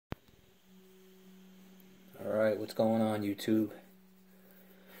Alright, what's going on, YouTube?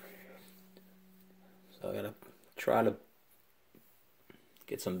 So I gotta try to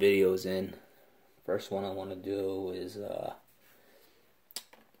get some videos in. First one I want to do is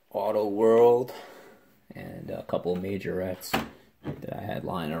Autoworld and a couple of majorettes that I had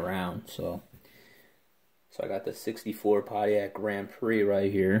lying around. So I got the 64 Pontiac Grand Prix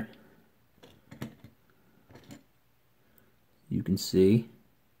right here. You can see.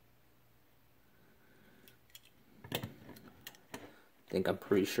 I'm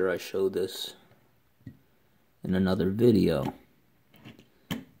pretty sure I showed this in another video.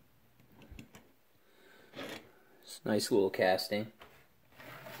 It's a nice little casting.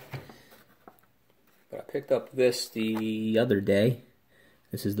 But I picked up this the other day.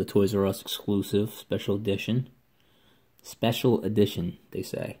 This is the Toys R Us exclusive special edition. Special edition, they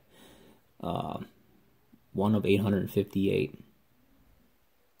say. One of 858.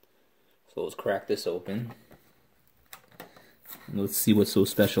 So let's crack this open. And let's see what's so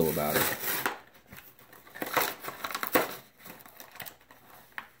special about it.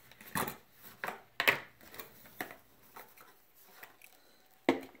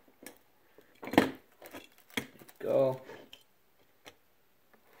 Go.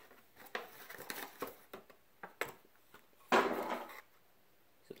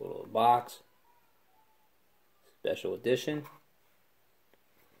 It's a little box. Special edition.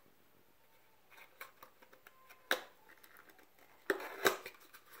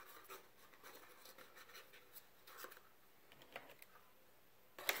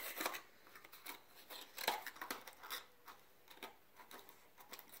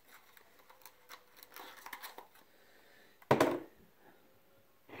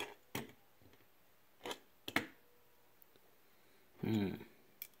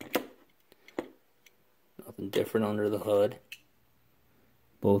 Nothing different under the hood.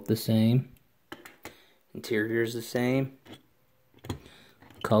 Both the same. Interior's the same.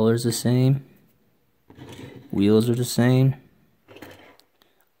 Color's the same. Wheels are the same.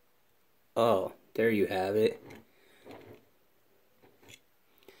 Oh, there you have it.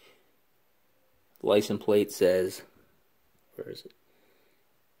 License plate says, where is it?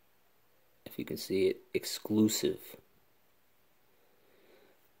 If you can see it, exclusive.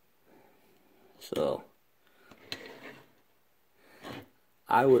 So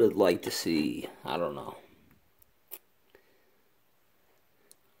I would have liked to see, I don't know,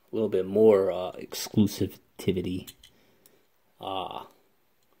 a little bit more exclusivity.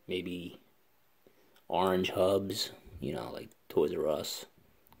 Maybe orange hubs, you know, like Toys R Us,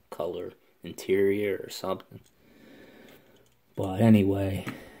 color, interior or something. But anyway,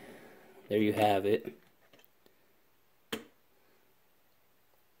 there you have it.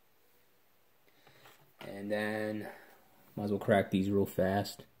 And then, might as well crack these real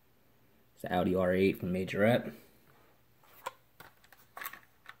fast. It's the Audi R8 from Majorette.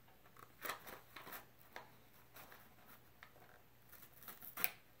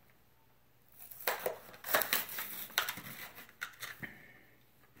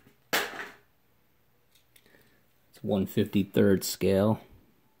 It's 1/53rd scale.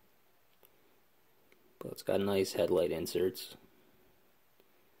 But it's got nice headlight inserts.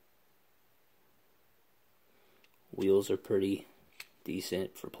 Wheels are pretty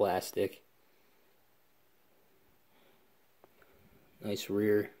decent for plastic. Nice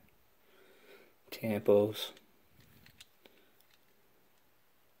rear tampos.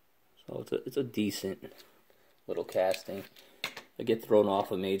 So it's a decent little casting. I get thrown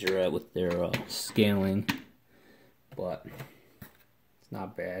off a majorette with their scaling, but it's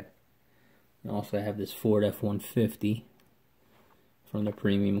not bad. And also I have this Ford F-150 from the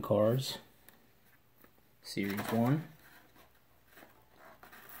premium cars. Series 1.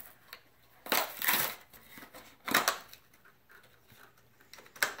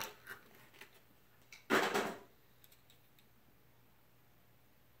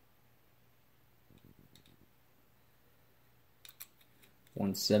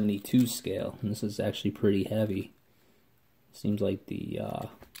 .172 scale, and this is actually pretty heavy. Seems like the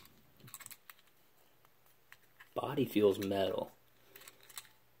body feels metal.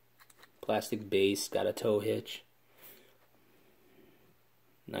 Plastic base, got a tow hitch.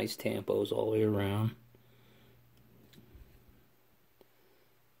 Nice tampos all the way around.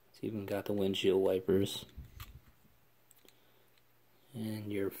 It's even got the windshield wipers.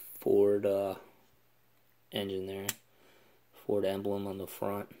 And your Ford engine there. Ford emblem on the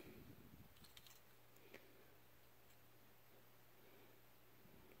front.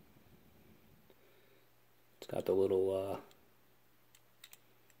 It's got the little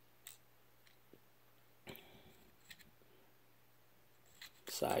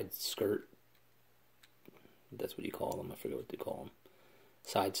side skirt That's what you call them. I forget what they call them.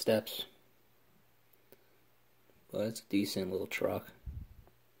 Side steps. But it's a decent little truck.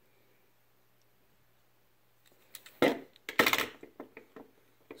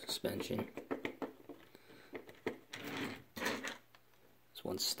 Suspension. This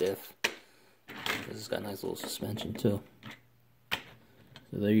one's stiff. This has got a nice little suspension too.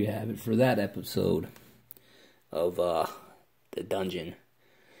 So there you have it for that episode of the dungeon.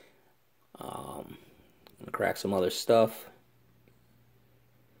 Gonna crack some other stuff.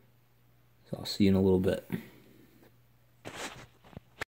 So I'll see you in a little bit.